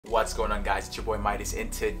What's going on, guys? It's your boy Midas,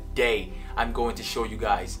 and today I'm going to show you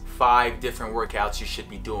guys 5 different workouts you should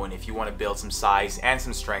be doing if you want to build some size and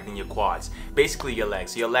some strength in your quads. Basically your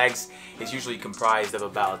legs. So your legs is usually comprised of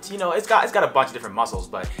about, it's got a bunch of different muscles,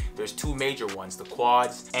 but there's 2 major ones, the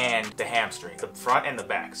quads and the hamstring, the front and the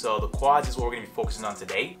back. So the quads is what we're going to be focusing on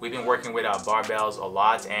today. We've been working with barbells a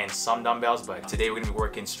lot and some dumbbells, but today we're going to be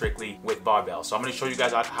working strictly with barbells. So I'm going to show you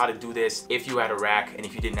guys how to do this if you had a rack and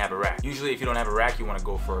if you didn't have a rack. Usually if you don't have a rack, you want to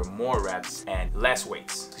go for more reps and less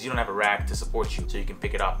weights because you don't have a rack to support you, so you can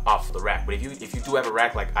pick it up off the rack. But if you do have a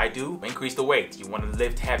rack like I do, increase the weight. You want to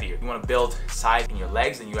lift heavier. You want to build size in your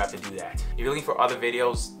legs, then you have to do that. If you're looking for other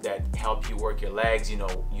videos that help you work your legs,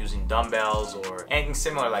 using dumbbells or anything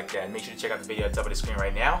similar like that, make sure to check out the video at the top of the screen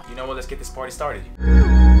right now. You know what? Let's get this party started.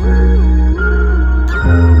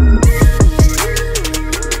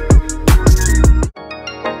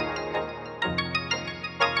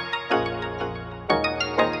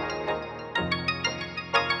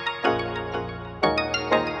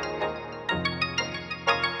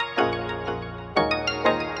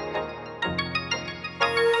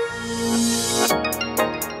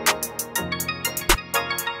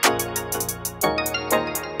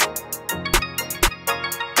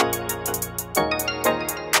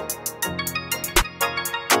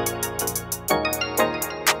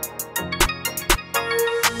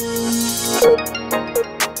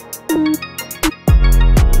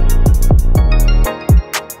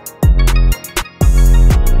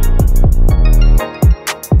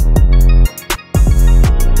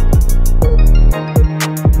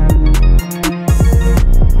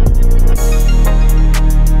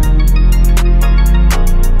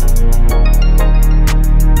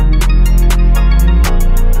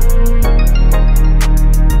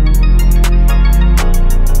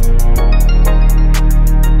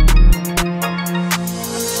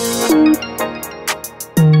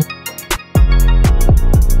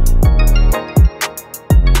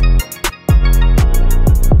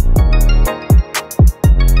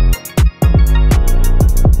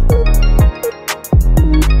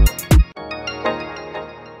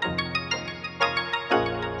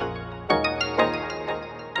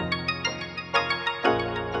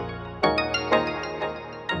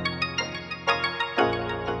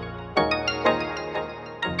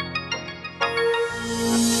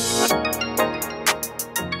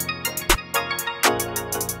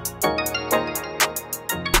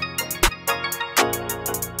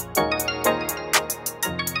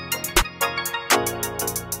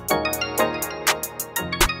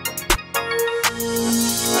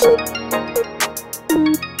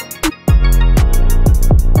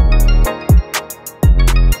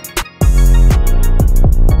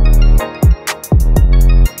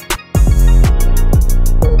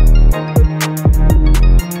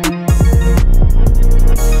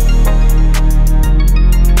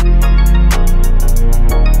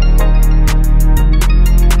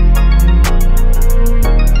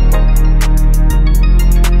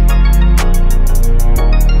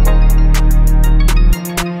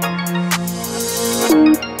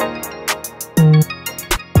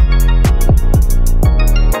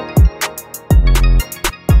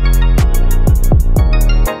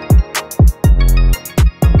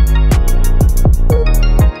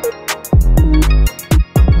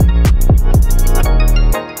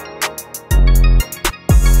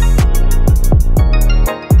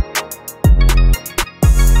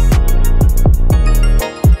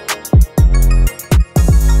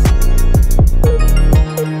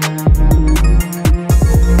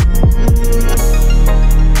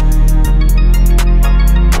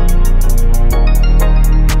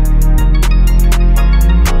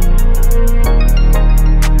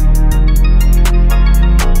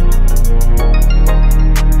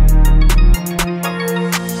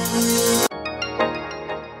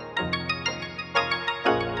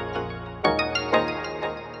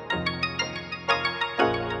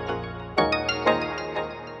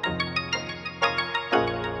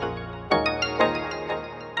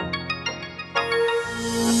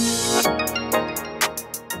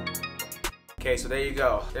 Okay, so there you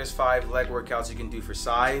go. There's 5 leg workouts you can do for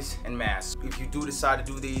size and mass. If you do decide to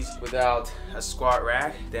do these without a squat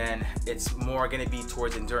rack, then it's more gonna be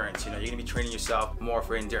towards endurance. You're gonna be training yourself more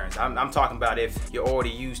for endurance. I'm talking about if you're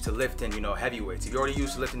already used to lifting, heavy weights. If you're already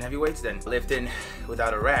used to lifting heavy weights, then lifting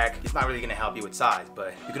without a rack, it's not really gonna help you with size.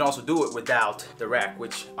 But you can also do it without the rack,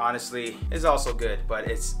 which honestly is also good, but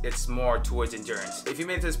it's more towards endurance. If you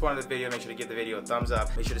made it to this point of the video, make sure to give the video a thumbs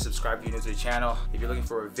up. Make sure to subscribe if you're new to the channel. If you're looking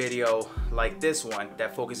for a video like this one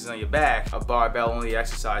that focuses on your back, a barbell only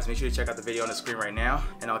exercise, make sure to check out the video on the screen right now,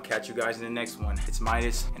 and I'll catch you guys in the next one. It's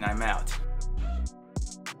Midas, and I'm out.